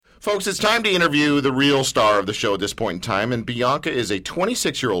Folks, it's time to interview the real star of the show at this point in time, and Bianca is a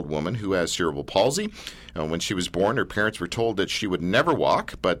 26-year-old woman who has cerebral palsy. When she was born, her parents were told that she would never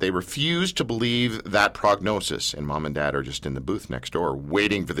walk, but they refused to believe that prognosis, and Mom and Dad are just in the booth next door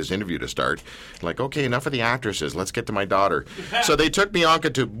waiting for this interview to start. Like, okay, enough of the actresses. Let's get to my daughter. So they took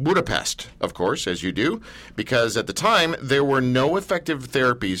Bianca to Budapest, of course, as you do, because at the time, there were no effective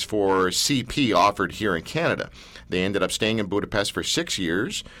therapies for CP offered here in Canada. They ended up staying in Budapest for 6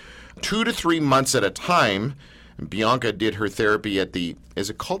 years. 2 to 3 months at a time. Bianca did her therapy at the, is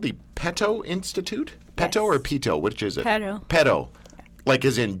it called the Peto Institute? Peto or Pito? Which is it? Peto. Peto. Like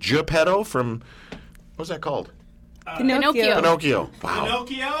as in Geppetto from, what's that called? Pinocchio. Pinocchio. Wow.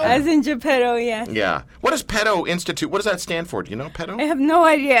 Pinocchio? As in Geppetto, yeah. Yeah. What is Peto Institute? What does that stand for? Do you know Peto? I have no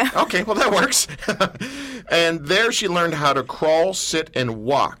idea. Okay, well, that works. And there she learned how to crawl, sit, and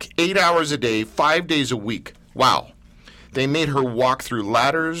walk 8 hours a day, 5 days a week. Wow. They made her walk through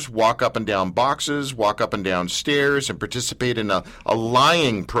ladders, walk up and down boxes, walk up and down stairs, and participate in a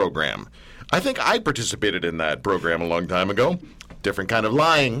lying program. I think I participated in that program a long time ago. Different kind of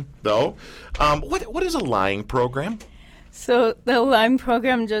lying, though. What is a lying program? So the lying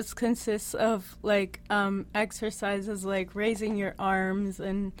program just consists of exercises like raising your arms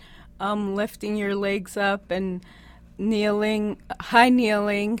and lifting your legs up and kneeling, high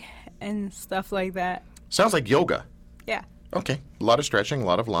kneeling, and stuff like that. Sounds like yoga. Yeah. Okay. A lot of stretching, a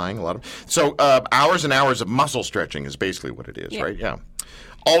lot of lying, So hours and hours of muscle stretching is basically what it is, right? Yeah.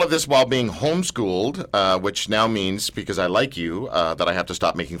 All of this while being homeschooled, which now means, because I like you, that I have to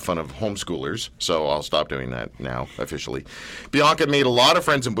stop making fun of homeschoolers. So I'll stop doing that now, officially. Bianca made a lot of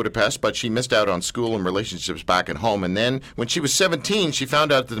friends in Budapest, but she missed out on school and relationships back at home. And then when she was 17, she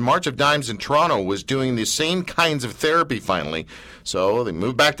found out that the March of Dimes in Toronto was doing the same kinds of therapy finally. So they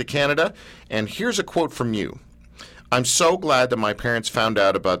moved back to Canada. And here's a quote from you. I'm so glad that my parents found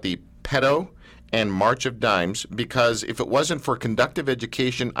out about the Peto and March of Dimes, because if it wasn't for conductive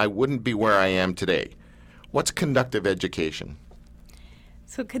education, I wouldn't be where I am today. What's conductive education?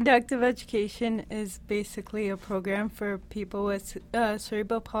 So conductive education is basically a program for people with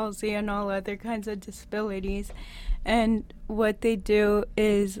cerebral palsy and all other kinds of disabilities. And what they do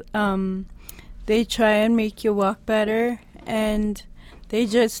is they try and make you walk better, and they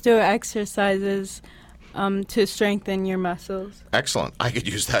just do exercises to strengthen your muscles. Excellent. I could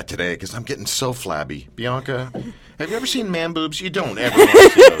use that today because I'm getting so flabby. Bianca, have you ever seen man boobs? You don't ever want to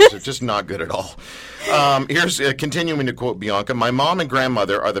see those. It's just not good at all. Here's continuing to quote Bianca. My mom and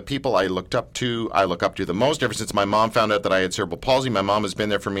grandmother are the people I look up to the most. Ever since my mom found out that I had cerebral palsy, my mom has been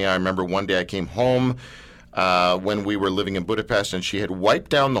there for me. I remember one day I came home when we were living in Budapest, and she had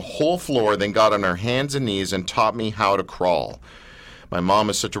wiped down the whole floor, then got on her hands and knees and taught me how to crawl. My mom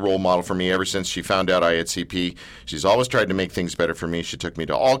is such a role model for me ever since she found out I had CP. She's always tried to make things better for me. She took me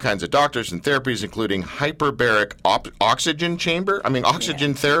to all kinds of doctors and therapies, including hyperbaric oxygen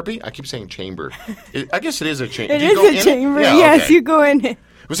therapy. I keep saying chamber. I guess it is a chamber. It is a chamber. Yeah, yes, okay. You go in it.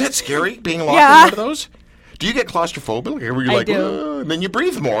 Was that scary, being locked in one of those? Do you get claustrophobic? Were you I do. And then you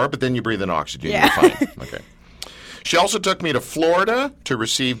breathe more, but then you breathe in oxygen. Yeah. You're fine. Okay. She also took me to Florida to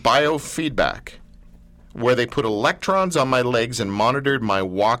receive biofeedback, where they put electrons on my legs and monitored my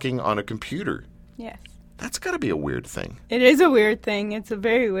walking on a computer. Yes. That's got to be a weird thing. It is a weird thing. It's a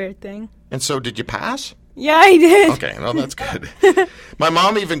very weird thing. And so did you pass? Yeah, I did. Okay, well, that's good. My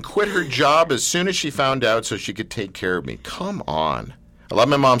mom even quit her job as soon as she found out so she could take care of me. Come on. I love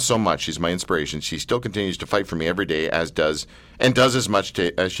my mom so much. She's my inspiration. She still continues to fight for me every day, as does as much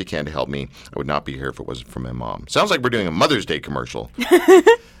as she can to help me. I would not be here if it wasn't for my mom. Sounds like we're doing a Mother's Day commercial.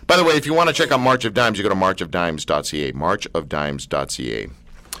 By the way, if you want to check out March of Dimes, you go to marchofdimes.ca, marchofdimes.ca.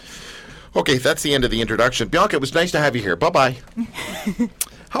 Okay, that's the end of the introduction. Bianca, it was nice to have you here. Bye-bye.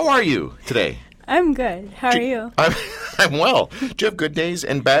 How are you today? I'm good. How are you? I'm well. Do you have good days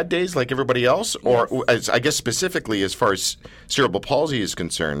and bad days like everybody else? Or I guess specifically as far as cerebral palsy is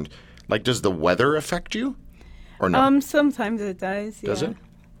concerned, like does the weather affect you or no? Sometimes it does, yeah. Does it?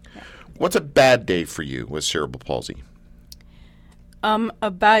 Yeah. What's a bad day for you with cerebral palsy? A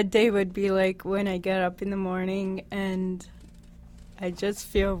bad day would be like when I get up in the morning and I just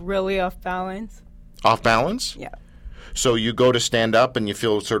feel really off balance. Off balance? Yeah. So you go to stand up and you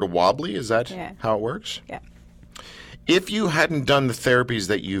feel sort of wobbly? Is that how it works? Yeah. If you hadn't done the therapies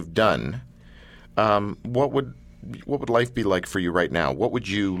that you've done, what would life be like for you right now? What would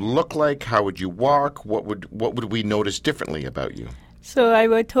you look like? How would you walk? What would we notice differently about you? So I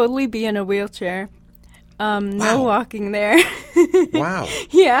would totally be in a wheelchair. No walking there. Wow.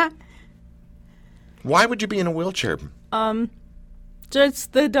 Yeah. Why would you be in a wheelchair?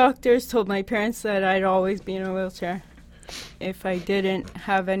 Just the doctors told my parents that I'd always be in a wheelchair. if I didn't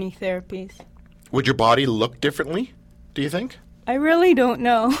have any therapies. Would your body look differently, do you think? I really don't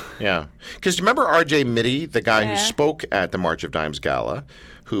know. Yeah. Because remember R.J. Mitty, the guy who Yeah. spoke at the March of Dimes Gala,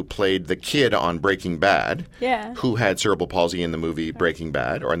 who played the kid on Breaking Bad, Yeah. who had cerebral palsy in the movie Breaking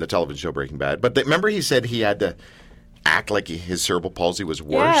Bad, or in the television show Breaking Bad. But remember he said he had to act like his cerebral palsy was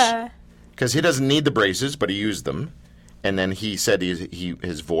worse? Yeah. Because he doesn't need the braces, but he used them. And then he said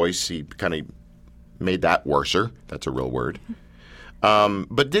his voice, he kind of made that worser. That's a real word.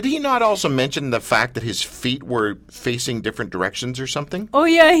 But did he not also mention the fact that his feet were facing different directions or something? Oh,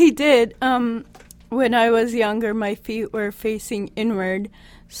 yeah, he did. When I was younger, my feet were facing inward,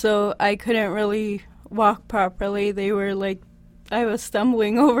 so I couldn't really walk properly. They were like, I was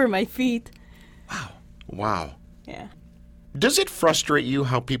stumbling over my feet. Wow. Yeah. Does it frustrate you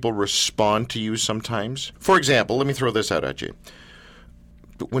how people respond to you sometimes? For example, let me throw this out at you.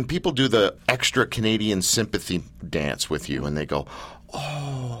 When people do the extra Canadian sympathy dance with you and they go,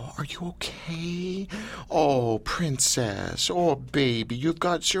 "Oh, are you okay? Oh, princess. Oh, baby, you've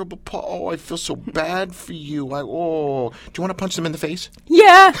got cerebral palsy. Oh, I feel so bad for you. Do you want to punch them in the face?"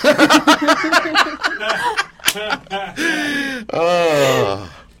 Yeah.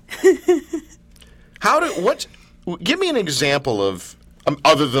 Give me an example of,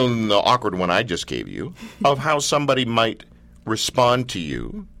 other than the awkward one I just gave you, of how somebody might respond to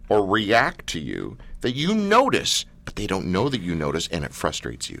you or react to you that you notice, but they don't know that you notice, and it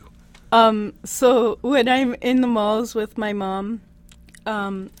frustrates you. So when I'm in the malls with my mom,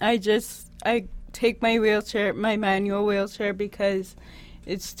 I take my wheelchair, my manual wheelchair, because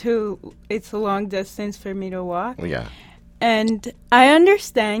it's a long distance for me to walk. Yeah. And I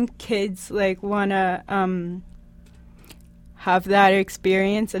understand kids want to have that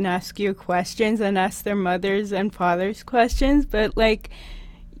experience and ask you questions and ask their mothers and fathers questions, but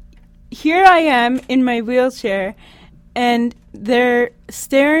here I am in my wheelchair and they're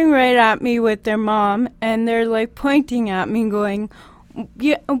staring right at me with their mom and they're pointing at me going,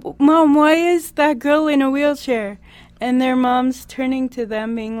 "Yeah, Mom, why is that girl in a wheelchair?" And their mom's turning to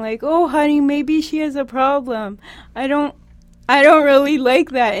them being like, "Oh, honey, maybe she has a problem." I don't really like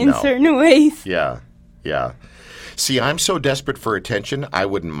that in certain ways. Yeah. See, I'm so desperate for attention, I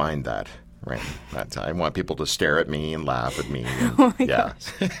wouldn't mind that. Right. I want people to stare at me and laugh at me. And, Oh my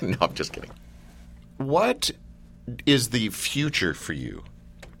gosh. No, I'm just kidding. What is the future for you?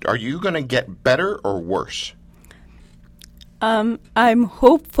 Are you going to get better or worse? I'm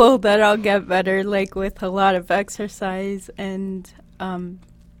hopeful that I'll get better, with a lot of exercise and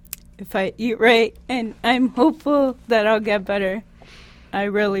if I eat right, and I'm hopeful that I'll get better. I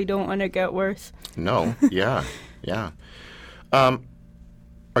really don't want to get worse. No, yeah.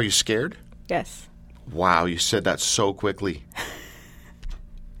 Are you scared? Yes. Wow, you said that so quickly.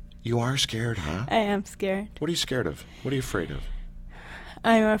 You are scared, huh? I am scared. What are you scared of? What are you afraid of?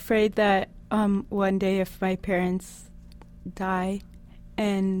 I'm afraid that one day if my parents die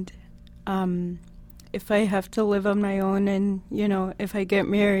and if I have to live on my own and, if I get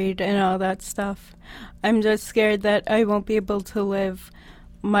married and all that stuff, I'm just scared that I won't be able to live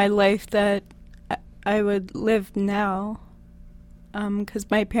my life that I would live now, because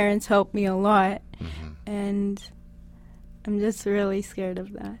my parents helped me a lot, and I'm just really scared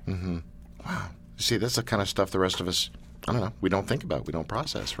of that. Mm-hmm. Wow. See, that's the kind of stuff the rest of us, I don't know, we don't think about, we don't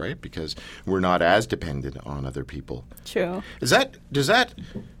process, right? Because we're not as dependent on other people. True.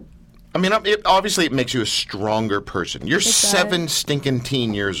 Obviously it makes you a stronger person. You're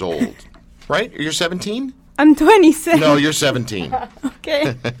 17 years old, right? You're 17? I'm 26. No, you're 17.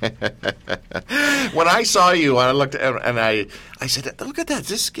 Okay. When I saw you, I looked and I said, "Look at that!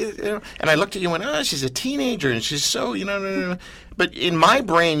 This kid," and I looked at you and went, "Oh, she's a teenager and she's so no." But in my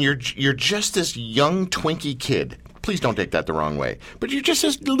brain, you're just this young Twinkie kid. Please don't take that the wrong way. But you're just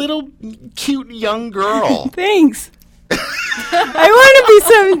this little cute young girl. Thanks. I want to be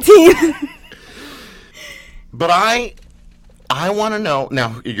 17. But I want to know.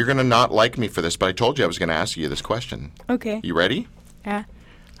 Now, you're going to not like me for this, but I told you I was going to ask you this question. Okay. You ready? Yeah.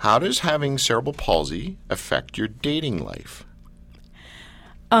 How does having cerebral palsy affect your dating life?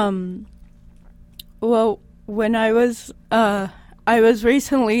 Well, when I was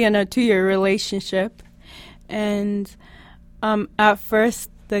recently in a 2-year relationship, and at first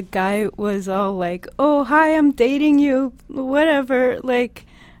the guy was all like, "Oh, hi, I'm dating you," whatever,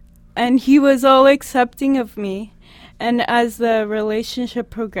 and he was all accepting of me. And as the relationship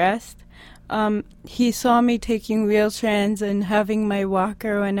progressed, he saw me taking wheelchairs and having my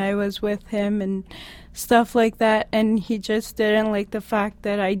walker when I was with him and stuff like that, and he just didn't like the fact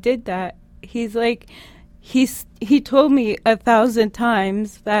that I did that. He told me 1,000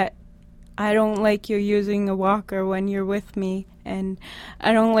 times that I don't like you using a walker when you're with me, and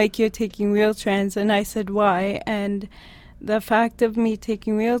I don't like you taking Wheel-Trans. And I said, why? And the fact of me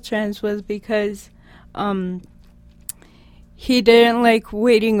taking Wheel-Trans was because he didn't like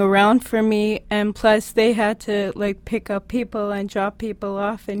waiting around for me, and plus they had to like pick up people and drop people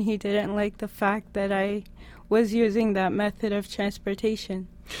off, and he didn't like the fact that I was using that method of transportation.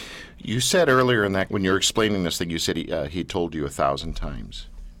 You said earlier in that, when you were explaining this thing, you said he told you 1,000 times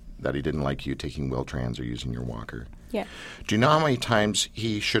that he didn't like you taking Wheel-Trans or using your walker. Yeah. Do you know how many times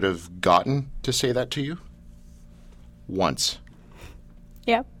he should have gotten to say that to you? Once.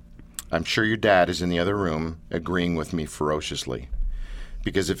 Yep. I'm sure your dad is in the other room agreeing with me ferociously.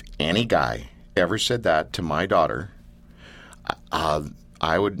 Because if any guy ever said that to my daughter,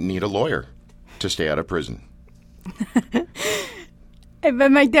 I would need a lawyer to stay out of prison. I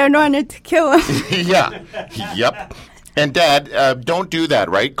bet my dad wanted to kill him. Yeah. Yep. And Dad, don't do that,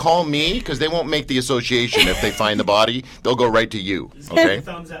 right? Call me, because they won't make the association if they find the body. They'll go right to you, okay?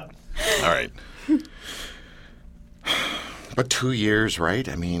 Thumbs up. All right. But 2 years, right?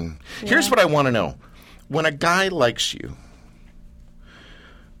 I mean, here's what I want to know. When a guy likes you,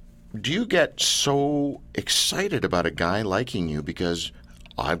 do you get so excited about a guy liking you because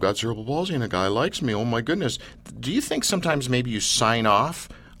I've got cerebral palsy and a guy likes me? Oh, my goodness. Do you think sometimes maybe you sign off?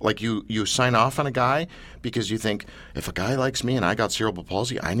 Like you sign off on a guy because you think, if a guy likes me and I got cerebral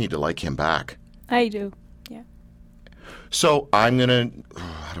palsy, I need to like him back. I do, yeah. So I'm going to,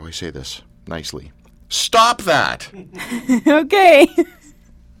 how do I say this nicely? Stop that. Okay.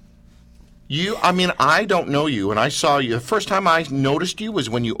 I don't know you, and I saw you. The first time I noticed you was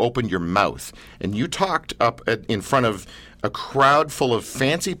when you opened your mouth, and you talked up in front of a crowd full of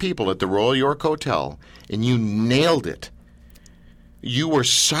fancy people at the Royal York Hotel, and you nailed it. You were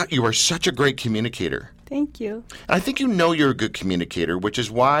such a great communicator. Thank you. And I think you know you're a good communicator, which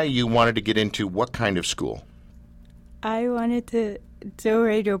is why you wanted to get into what kind of school? I wanted to do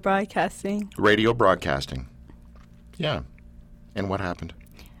radio broadcasting. Radio broadcasting. Yeah. And what happened?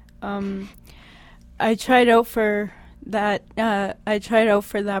 I tried out for that. I tried out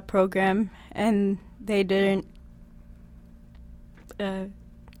for that program, and they didn't. They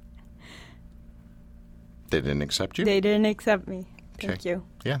didn't accept you? They didn't accept me. Thank you.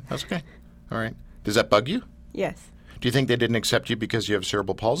 Yeah, that's okay. All right. Does that bug you? Yes. Do you think they didn't accept you because you have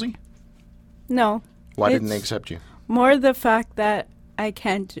cerebral palsy? No. Why didn't they accept you? More the fact that I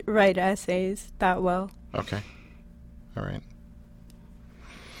can't write essays that well. Okay. All right.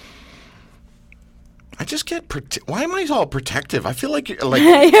 I just get why am I all protective? I feel like you're like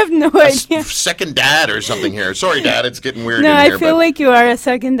I have no idea. Second dad or something here. Sorry, Dad, it's getting weird. No, in here, I feel like you are a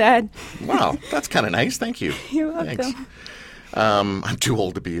second dad. Wow, that's kind of nice. Thank you. You're welcome. Thanks. I'm too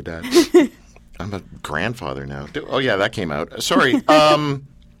old to be a dad. I'm a grandfather now. Oh yeah, that came out. Sorry.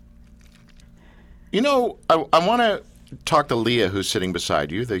 You know, I want to talk to Leah, who's sitting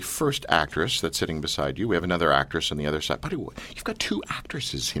beside you, the first actress that's sitting beside you. We have another actress on the other side. Buddy, you've got two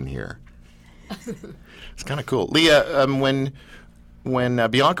actresses in here. It's kind of cool. Leah, when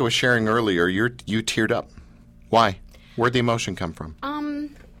Bianca was sharing earlier, you teared up. Why? Where'd the emotion come from?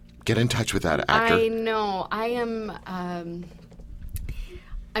 Get in touch with that actor. I know. I am.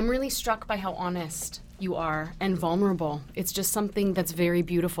 I'm really struck by how honest you are and vulnerable. It's just something that's very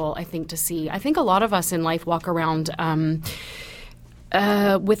beautiful, I think, to see. I think a lot of us in life walk around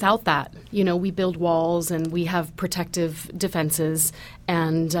without that. You know, we build walls and we have protective defenses.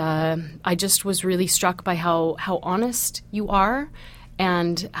 And I just was really struck by how honest you are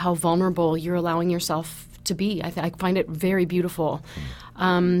and how vulnerable you're allowing yourself to be. I find it very beautiful.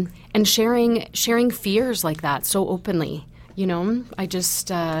 And sharing fears like that so openly. You know,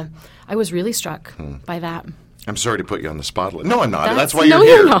 I was really struck by that. I'm sorry to put you on the spotlight. No, I'm not. That's why no, you're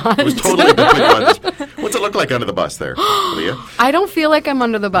here. You're not. It was totally to put you on this. What's it look like under the bus there, Leah? I don't feel like I'm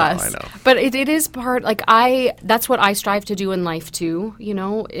under the bus. No, I know. But it is part, like that's what I strive to do in life too, you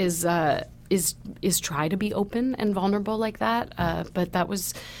know, is try to be open and vulnerable like that. But that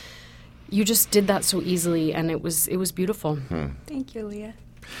was, you just did that so easily, and it was beautiful. Thank you, Leah.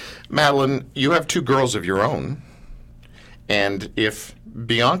 Madeline, you have two girls of your own. And if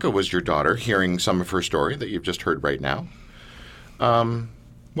Bianca was your daughter, hearing some of her story that you've just heard right now, I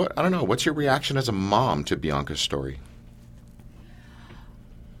don't know, what's your reaction as a mom to Bianca's story?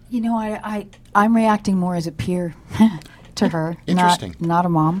 You know, I'm reacting more as a peer to her. Interesting. Not a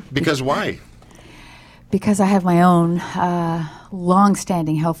mom. Because why? Because I have my own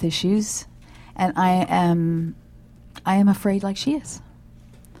long-standing health issues, and I am afraid like she is.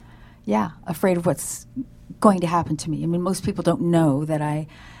 Yeah, afraid of what's going to happen to me. I mean, most people don't know that I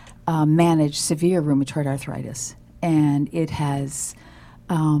manage severe rheumatoid arthritis, and it has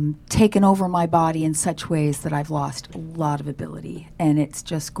taken over my body in such ways that I've lost a lot of ability, and it's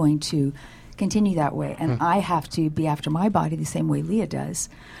just going to continue that way. And I have to be after my body the same way Leah does.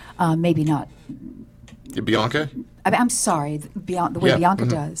 Maybe not. Bianca? I'm sorry, the way Bianca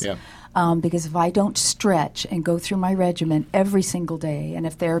does. Yeah. Because if I don't stretch and go through my regimen every single day, and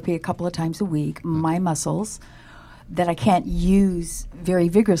if therapy a couple of times a week, my muscles that I can't use very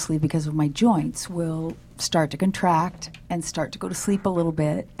vigorously because of my joints will start to contract and start to go to sleep a little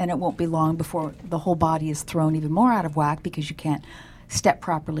bit, and it won't be long before the whole body is thrown even more out of whack because you can't step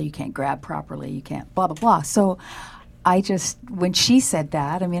properly, you can't grab properly, you can't blah, blah, blah. So I just, when she said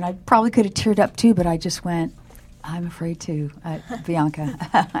that, I mean, I probably could have teared up too, but I just went, I'm afraid to, Bianca,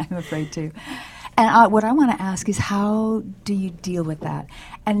 I'm afraid to. And what I want to ask is, how do you deal with that?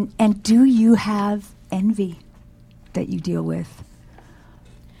 And do you have envy that you deal with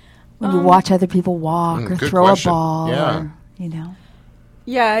when you watch other people walk or throw question. a ball? Yeah. Or, you know?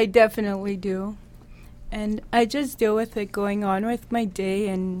 Yeah, I definitely do. And I just deal with it going on with my day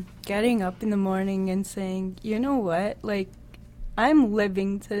and getting up in the morning and saying, you know what, like, I'm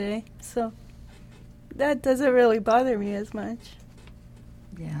living today, so that doesn't really bother me as much.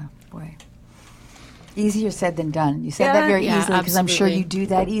 Yeah, boy. Easier said than done. You said that very easily, because I'm sure you do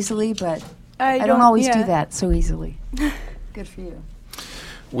that easily, but I don't always do that so easily. Good for you.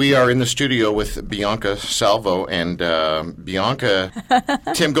 We are in the studio with Bianca Salvo, and Bianca,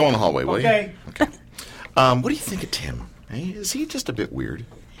 Tim, go in the hallway, will you? Okay. What do you think of Tim? Hey, is he just a bit weird?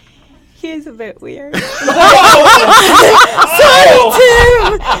 He is a bit weird. Sorry,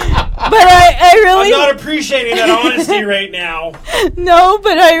 Tim! But I really... I'm not appreciating that honesty right now. No,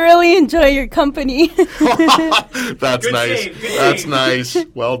 but I really enjoy your company. That's Good nice. save, good That's save. nice.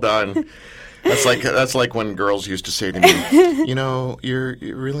 Well done. That's like when girls used to say to me, you know, you're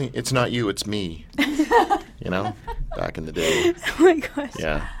really, it's not you, it's me. You know, back in the day. Oh my gosh.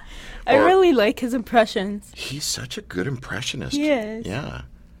 Yeah. I really like his impressions. He's such a good impressionist. He is. Yeah.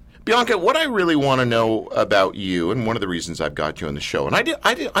 Bianca, what I really want to know about you, and one of the reasons I've got you on the show, and I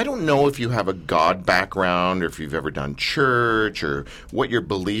don't know if you have a God background or if you've ever done church or what your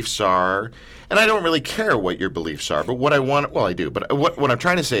beliefs are, and I don't really care what your beliefs are, but what I want, well, I do, but what I'm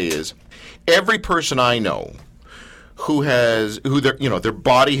trying to say is every person I know who their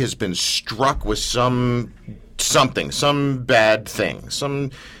body has been struck with some bad thing, some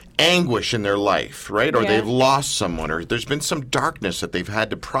anguish in their life, right? Or they've lost someone, or there's been some darkness that they've had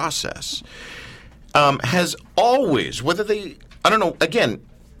to process, has always, whether they, I don't know, again,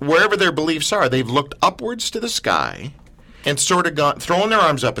 wherever their beliefs are, they've looked upwards to the sky and sort of thrown their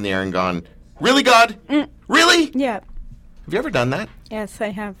arms up in the air and gone, really, God? Really? Yeah. Have you ever done that? Yes, I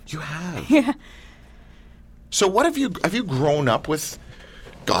have. You have? Yeah. So have you grown up with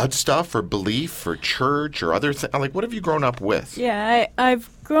God stuff or belief or church or other things? Like, what have you grown up with? Yeah, I've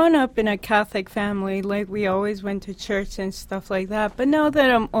grown up in a Catholic family. Like, we always went to church and stuff like that. But now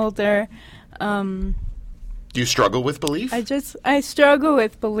that I'm older, do you struggle with belief? I struggle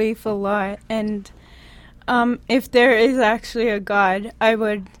with belief a lot. And if there is actually a God, I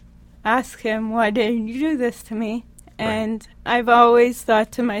would ask him, why did you do this to me? And I've always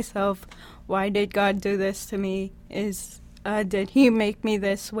thought to myself, why did God do this to me? Did he make me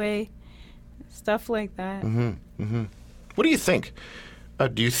this way? Stuff like that. Mm-hmm. Mm-hmm. What do you think?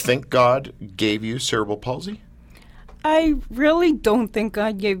 Do you think God gave you cerebral palsy? I really don't think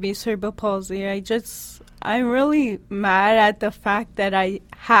God gave me cerebral palsy. I'm really mad at the fact that I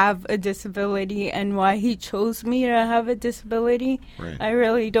have a disability and why he chose me to have a disability. Right. I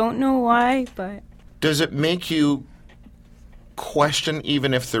really don't know why, but... Does it make you question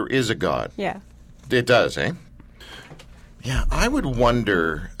even if there is a God? Yeah. It does, eh? Yeah, I would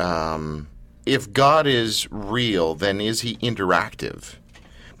wonder if God is real, then is he interactive?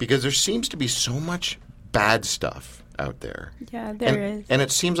 Because there seems to be so much bad stuff out there. Yeah, there is. And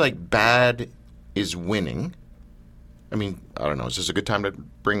it seems like bad is winning. I mean, I don't know, is this a good time to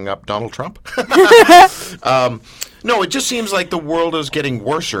bring up Donald Trump? No, it just seems like the world is getting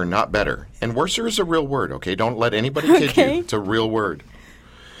worser, not better. And worser is a real word, okay? Don't let anybody kid you. It's a real word.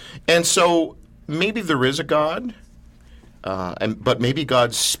 And so maybe there is a God, but maybe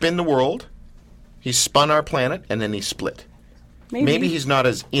God spun the world, he spun our planet, and then he split. Maybe he's not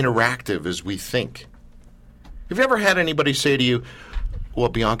as interactive as we think. Have you ever had anybody say to you, well,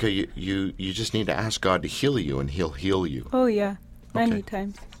 Bianca, you just need to ask God to heal you, and he'll heal you? Oh, yeah. Many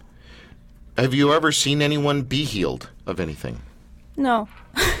times. Have you ever seen anyone be healed of anything? No.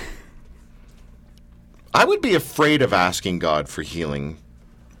 I would be afraid of asking God for healing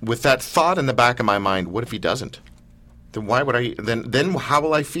with that thought in the back of my mind, what if he doesn't? then why would I? Then how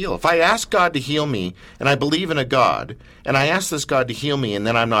will I feel if I ask God to heal me and I believe in a God and I ask this God to heal me and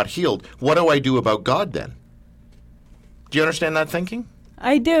then I'm not healed? What do I do about God then? Do you understand that thinking?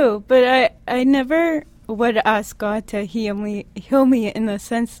 I do, but I never would ask God to heal me in the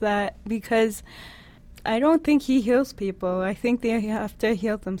sense that, because I don't think he heals people. I think they have to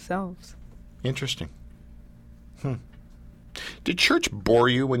heal themselves. Interesting. Did church bore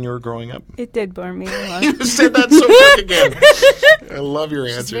you when you were growing up? It did bore me a lot. You said that so quick again. I love your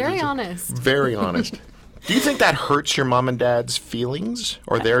answer. She's very honest. Very honest. Do you think that hurts your mom and dad's feelings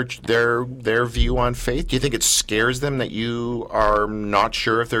or their view on faith? Do you think it scares them that you are not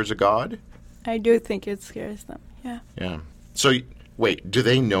sure if there's a God? I do think it scares them, yeah. Yeah. So, wait, do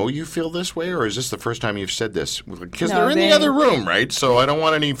they know you feel this way, or is this the first time you've said this? Because No, they're in the other room, right? So I don't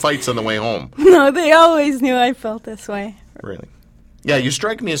want any fights on the way home. No, they always knew I felt this way. Really? Yeah, you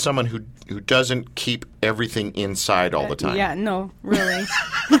strike me as someone who doesn't keep everything inside all the time. Yeah, no, really.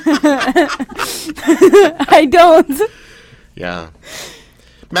 I don't. Yeah.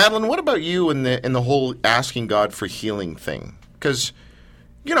 Madeline, what about you in the whole asking God for healing thing? Because,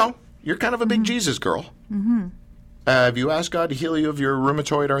 you're kind of a big Jesus girl. Mm-hmm. Have you asked God to heal you of your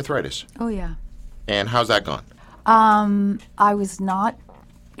rheumatoid arthritis? Oh, yeah. And how's that gone? I was not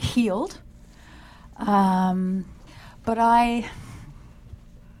healed, but I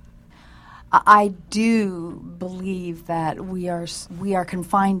do believe that we are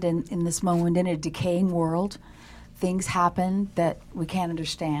confined in this moment in a decaying world. Things happen that we can't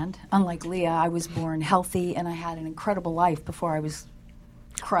understand. Unlike Leah, I was born healthy and I had an incredible life before I was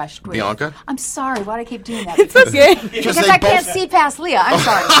crushed. Bianca? I'm sorry. Why do I keep doing that? It's okay. Because I can't see past Leah. I'm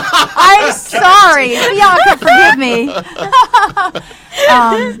sorry. I'm sorry. Bianca, forgive me.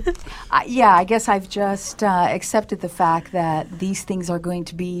 I guess I've just accepted the fact that these things are going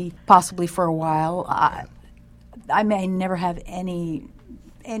to be possibly for a while. I may never have any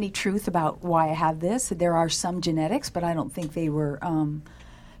truth about why I have this. There are some genetics, but I don't think they were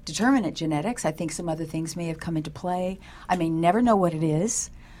determinate genetics. I think some other things may have come into play. I may never know what it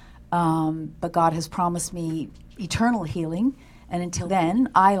is, but God has promised me eternal healing. And until then,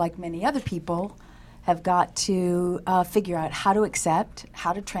 I, like many other people, have got to figure out how to accept,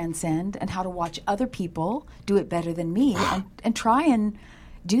 how to transcend, and how to watch other people do it better than me and try and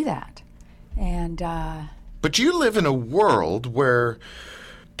do that. And But you live in a world where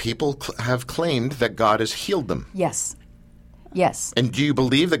people have claimed that God has healed them. yes. Yes. And do you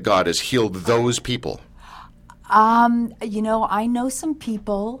believe that God has healed those people? I know some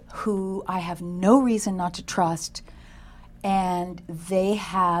people who I have no reason not to trust, and they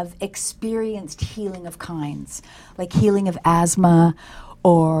have experienced healing of kinds, like healing of asthma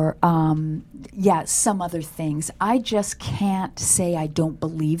or, some other things. I just can't say I don't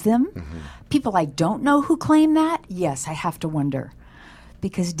believe them. Mm-hmm. People I don't know who claim that, yes, I have to wonder.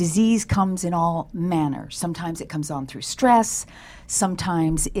 Because disease comes in all manners. Sometimes it comes on through stress.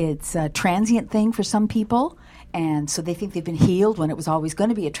 Sometimes it's a transient thing for some people. And so they think they've been healed when it was always going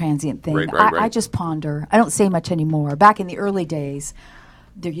to be a transient thing. Right. I just ponder. I don't say much anymore. Back in the early days,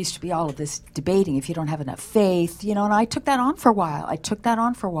 there used to be all of this debating if you don't have enough faith, and I took that on for a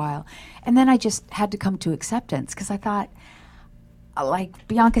while. And then I just had to come to acceptance because I thought, like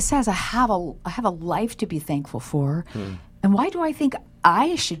Bianca says, I have a life to be thankful for. And why do I think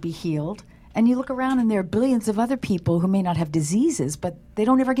I should be healed? And you look around and there are billions of other people who may not have diseases, but they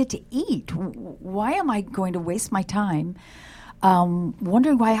don't ever get to eat. Why am I going to waste my time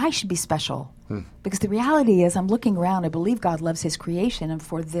wondering why I should be special? Because the reality is I'm looking around. I believe God loves his creation. And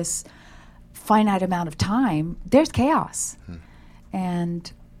for this finite amount of time, there's chaos.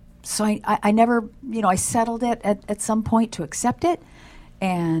 And so I never, I settled it at some point to accept it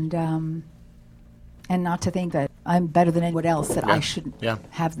and not to think that I'm better than anyone else, that I shouldn't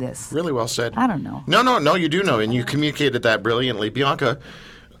have this. Really well said. I don't know. No, you do know, and you communicated that brilliantly. Bianca,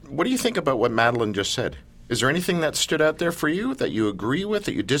 what do you think about what Madeline just said? Is there anything that stood out there for you that you agree with,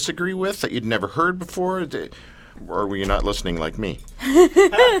 that you disagree with, that you'd never heard before? Or were you not listening like me?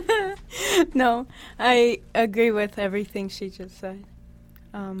 No, I agree with everything she just said.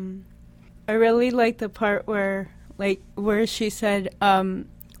 I really like the part where she said,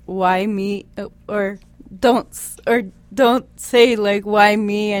 why me, or don't say why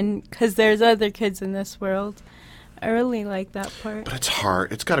me, and because there's other kids in this world. I really like that part. But it's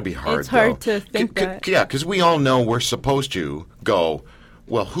hard. It's got to be hard. It's hard to think that. Yeah, because we all know we're supposed to go,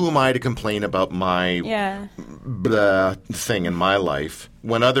 well, who am I to complain about my blah thing in my life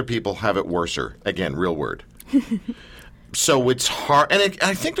when other people have it worser? Again, real word. So it's hard. And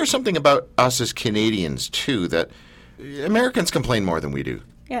I think there's something about us as Canadians, too, that Americans complain more than we do.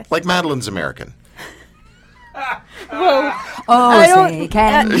 Yes. Like Madeline's American. Well, Oh, I don't- say,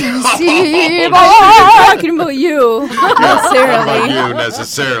 can you see? I'm talking about you Not necessarily. you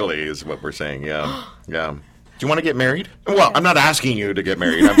necessarily is what we're saying. Yeah. Yeah. Do you want to get married? Well, I'm not asking you to get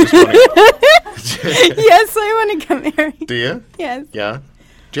married. I'm just wondering. Yes, I want to get married. Do you? Yes. Yeah.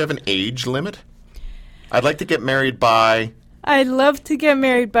 Do you have an age limit? I'd like to get married by. I'd love to get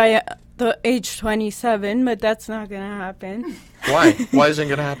married by the age 27, but that's not going to happen. Why? Why isn't it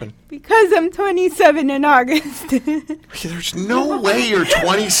going to happen? Because I'm 27 in August. There's no way you're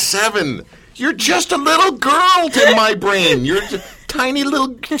 27. You're just a little girl in my brain. You're a tiny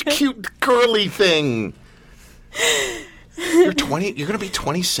little cute curly thing. You're 20. You're going to be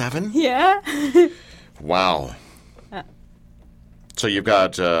 27? Yeah. Wow. So you've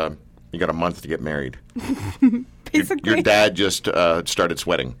got a month to get married. Basically. Your dad just started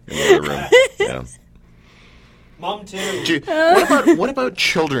sweating in the other room. Yeah. Mom too. What about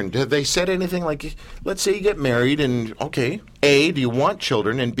children? Have they said anything like, let's say you get married and, okay, A, do you want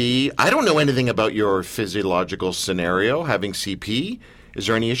children? And B, I don't know anything about your physiological scenario, having CP. Is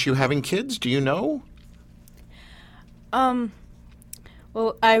there any issue having kids? Do you know?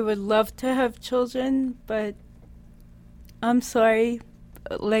 Well, I would love to have children, but I'm sorry,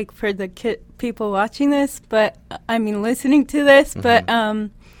 like, for the people watching this, but, I mean, listening to this, but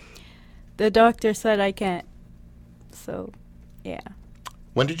the doctor said I can't. So, yeah.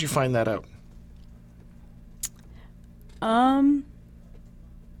 When did you find that out?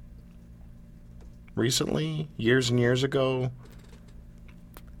 Recently? Years and years ago?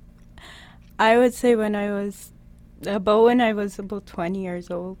 I would say when I was about 20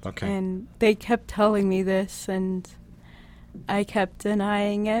 years old. Okay. And they kept telling me this, and I kept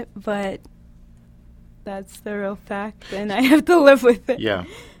denying it, but that's the real fact, and I have to live with it. Yeah.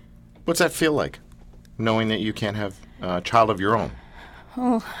 What's that feel like, knowing that you can't have a child of your own?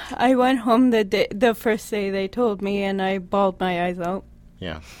 Oh, I went home the first day they told me, and I bawled my eyes out.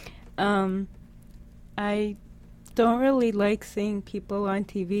 Yeah. I don't really like seeing people on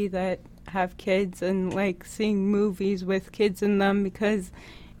TV that have kids and like seeing movies with kids in them because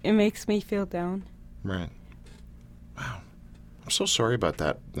it makes me feel down. Right. Wow. I'm so sorry about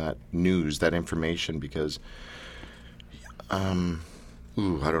that news, that information, because I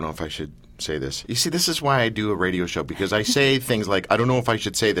don't know if I should say this. You see, this is why I do a radio show, because I say things like, I don't know if I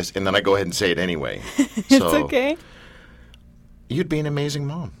should say this, and then I go ahead and say it anyway. It's okay. You'd be an amazing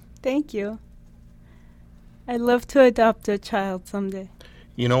mom. Thank you. I'd love to adopt a child someday.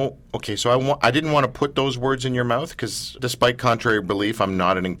 You know, okay, so I didn't want to put those words in your mouth because, despite contrary belief, I'm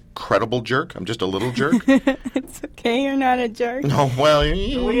not an incredible jerk. I'm just a little jerk. It's okay, you're not a jerk. No, well,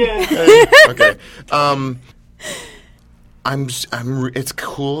 okay. It's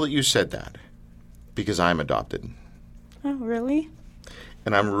cool that you said that because I'm adopted, Oh, really?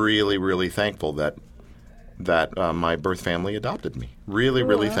 and I'm really, really thankful that my birth family adopted me. Really,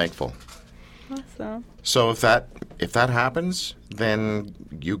 really Cool. thankful. Awesome. So if that happens, then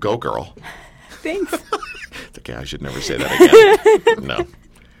you go, girl. Thanks. Okay, I should never say that again. No.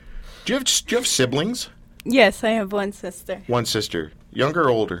 Do you have siblings? Yes, I have one sister. One sister, younger or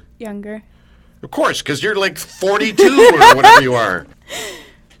older? Younger. Of course, because you're like 42 or whatever you are. I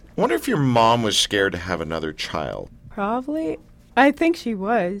wonder if your mom was scared to have another child. Probably. I think she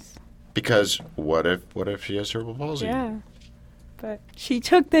was. Because what if she has cerebral palsy? Yeah. But she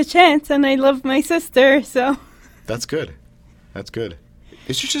took the chance, and I love my sister, so. That's good. That's good.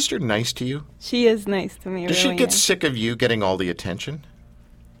 Is your sister nice to you? She is nice to me. Does really she get nice. sick of you getting all the attention?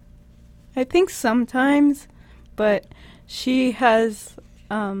 I think sometimes, but she has,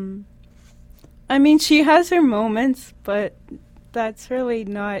 she has her moments, but that's really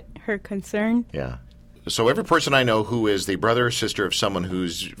not her concern. Yeah. So every person I know who is the brother or sister of someone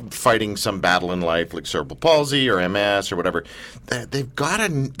who's fighting some battle in life, like cerebral palsy or MS or whatever, they've got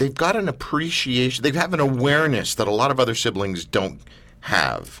an appreciation. They have an awareness that a lot of other siblings don't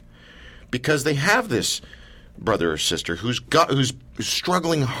have, because they have this brother or sister who's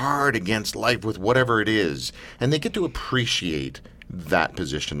struggling hard against life with whatever it is, and they get to appreciate that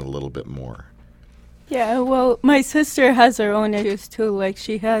position a little bit more. Yeah, well, my sister has her own issues too. Like,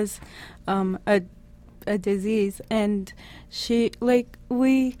 she has a disease, and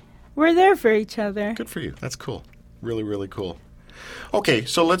we're there for each other. Good for you. That's cool. Really, really cool. Okay,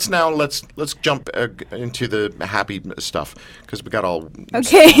 so let's jump into the happy stuff, because we got all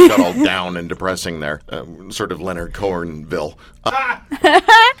down and depressing there, sort of Leonard Cohenville.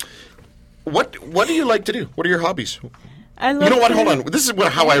 What do you like to do? What are your hobbies? I love You know what? Hold on. This is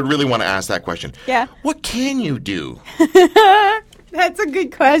how I really want to ask that question. Yeah. What can you do? That's a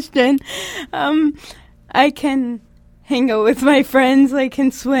good question. I can hang out with my friends. I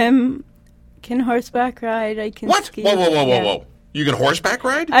can swim, can horseback ride. I can What? ski. Whoa, whoa, whoa, whoa, Yeah. whoa. You can horseback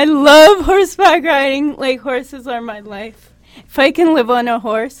ride? I love horseback riding. Like, horses are my life. If I can live on a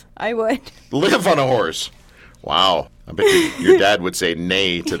horse, I would. Live on a horse. Wow. I bet your dad would say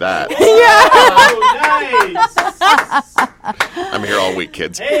nay to that. Oh, nice. I'm here all week,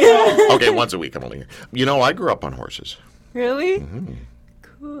 kids. Hey-o. Okay, once a week I'm only here. You know, I grew up on horses. Really? Mm-hmm.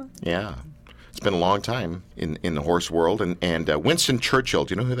 Cool. Yeah. It's been a long time in the horse world. And Winston Churchill,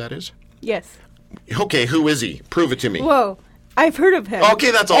 do you know who that is? Yes. Okay, who is he? Prove it to me. Whoa. I've heard of him.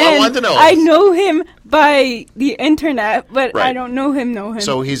 Okay, that's all I And wanted to know. I know him by the internet, but Right. I don't know him.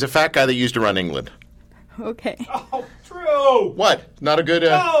 So he's a fat guy that used to run England. Okay. Oh, true. What? Not a good...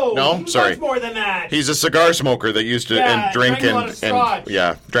 No, Sorry. much more than that. He's a cigar smoker that used to and drink drank a lot of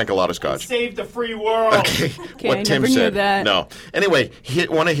scotch. drank a lot of scotch. Saved the free world. Okay, Okay, what I Tim never knew said. that. No. Anyway,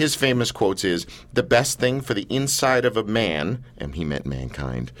 one of his famous quotes is, "The best thing for the inside of a man," and he meant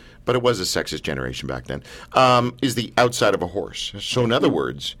mankind, but it was a sexist generation back then, is the outside of a horse. So in other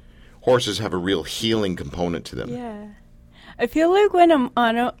words, horses have a real healing component to them. Yeah. I feel like when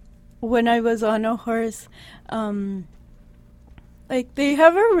I was on a horse, like, they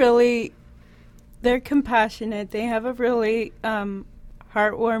have they're compassionate. They have a really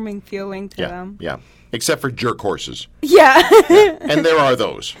heartwarming feeling to them. Yeah. Except for jerk horses. Yeah. And there are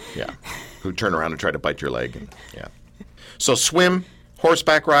those, who turn around and try to bite your leg. Yeah. So swim,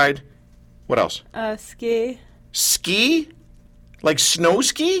 horseback ride, what else? Ski. Ski? Like snow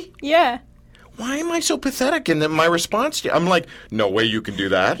ski? Yeah. Why am I so pathetic in my response to you? I'm like, no way you can do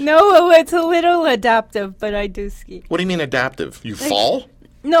that. No, it's a little adaptive, but I do ski. What do you mean adaptive? You fall?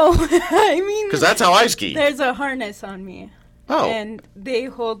 No, I mean... Because that's how I ski. There's a harness on me. Oh. And they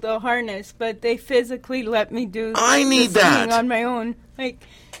hold the harness, but they physically let me do I need the skiing that. on my own. Like,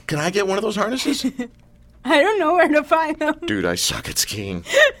 Can I get one of those harnesses? I don't know where to find them. Dude, I suck at skiing.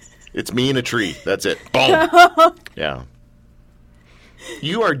 It's me in a tree. That's it. Boom. Yeah.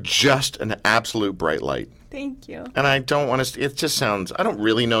 You are just an absolute bright light. Thank you. And I don't want to... It just sounds... I don't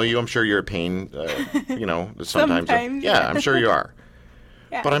really know you. I'm sure you're a pain, sometimes. Sometimes. Yeah, I'm sure you are.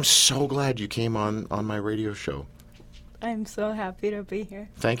 Yeah. But I'm so glad you came on my radio show. I'm so happy to be here.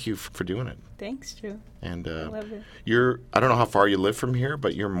 Thank you for doing it. Thanks, Drew. And I love it. I don't know how far you live from here,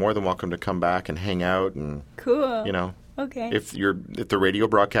 but you're more than welcome to come back and hang out and, Cool. Okay. if the radio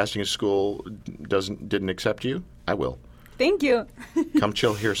broadcasting school didn't accept you, I will. Thank you. Come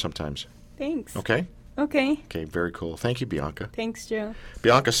chill here sometimes. Thanks. Okay? Okay. Okay, very cool. Thank you, Bianca. Thanks, Drew.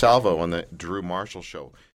 Bianca Salvo on the Drew Marshall Show.